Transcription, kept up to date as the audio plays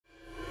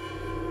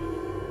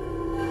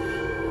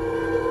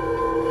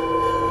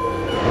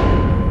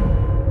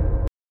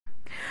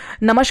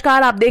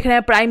नमस्कार, आप देख रहे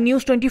हैं प्राइम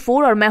न्यूज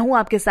 24 और मैं हूं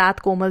आपके साथ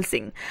कोमल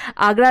सिंह।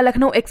 आगरा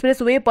लखनऊ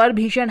एक्सप्रेसवे पर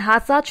भीषण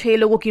हादसा, 6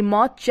 लोगों की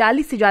मौत,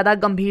 40 से ज्यादा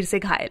गंभीर से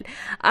घायल।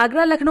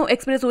 आगरा लखनऊ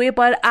एक्सप्रेसवे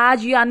पर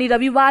आज यानी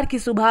रविवार की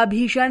सुबह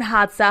भीषण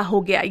हादसा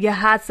हो गया। यह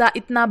हादसा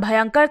इतना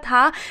भयंकर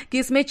था कि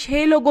इसमें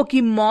 6 लोगों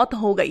की मौत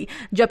हो गई,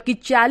 जबकि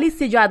 40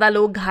 से ज्यादा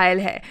लोग घायल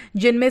हैं,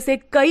 जिनमें से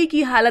कई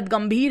की हालत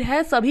गंभीर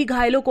है। सभी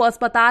घायलों को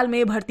अस्पताल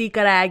में भर्ती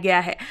कराया गया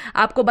है।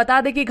 आपको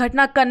बता दें कि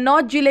घटना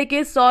कन्नौज जिले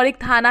के सौरिक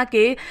थाना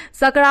के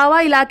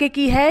सकरावा इलाके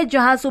की है,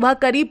 जहां सुबह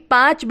करीब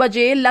 5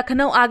 बजे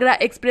Lucknow Agra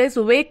express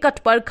way cut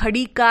पर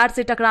खड़ी कार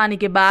से टकराने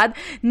के बाद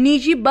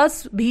निजी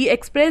बस भी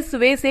एक्सप्रेस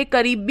वे से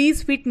करीब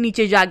 20 फीट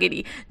नीचे जा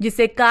गिरी,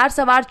 जिससे कार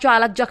सवार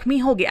चालक जख्मी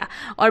हो गया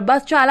और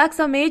बस चालक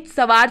समेत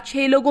सवार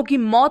 6 लोगों की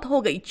मौत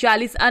हो गई।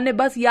 40 अन्य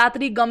बस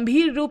यात्री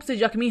गंभीर रूप से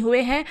जख्मी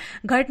हुए हैं।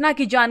 घटना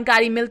की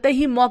जानकारी मिलते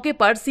ही मौके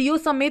पर सीओ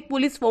समेत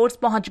पुलिस फोर्स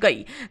पहुंच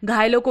गई।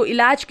 घायलों को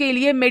इलाज के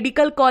लिए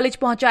मेडिकल कॉलेज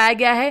पहुंचाया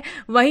गया है।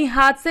 वहीं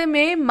हादसे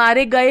में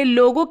मारे गए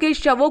लोगों के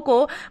शवों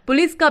को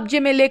पुलिस कब्जे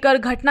में लेकर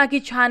घटना की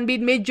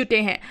छानबीन में जुटे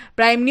हैं।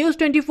 प्राइम न्यूज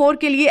 24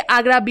 के लिए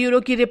आगरा ब्यूरो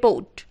की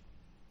रिपोर्ट।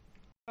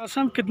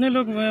 कितने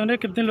लोग मरे,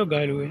 कितने लोग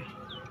घायल हुए?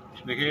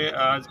 देखिए,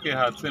 आज के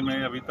हादसे में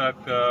अभी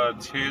तक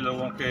 6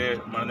 लोगों के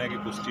मरने की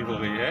पुष्टि हो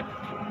गई है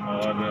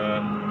और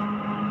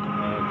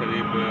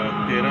करीब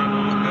 13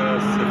 लोग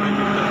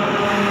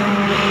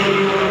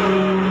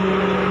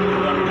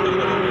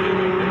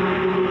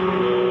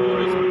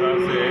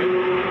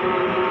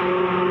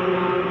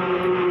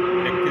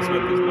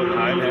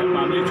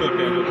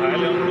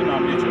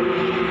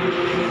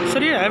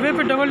सर, ये हाईवे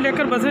पे डबल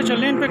डेकर बसें चल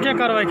रही हैं, इन पे क्या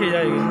कार्रवाई की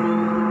जाएगी?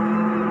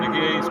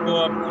 देखिए, इसको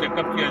अब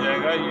चेकअप किया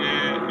जाएगा ये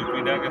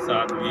यूपीडा के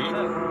साथ भी,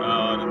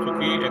 और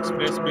चूँकि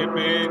एक्सप्रेस वे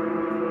पे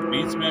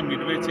बीच में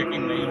मिडवे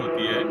चेकिंग नहीं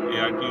होती है।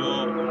 ARTO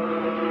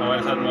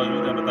हमारे साथ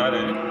मौजूद है, बता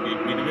रहे हैं कि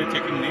मिडवे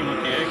चेकिंग नहीं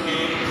होती है कि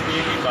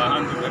इसलिए कि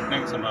वाहन दुर्घटना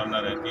की संभावना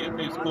रहती है।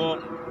 तो इसको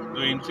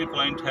जो एंट्री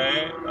पॉइंट है,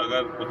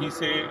 अगर वहीं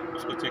से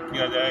उसको चेक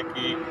किया जाए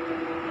कि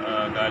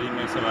गाड़ी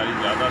में सवारी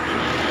ज़्यादा तो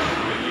नहीं है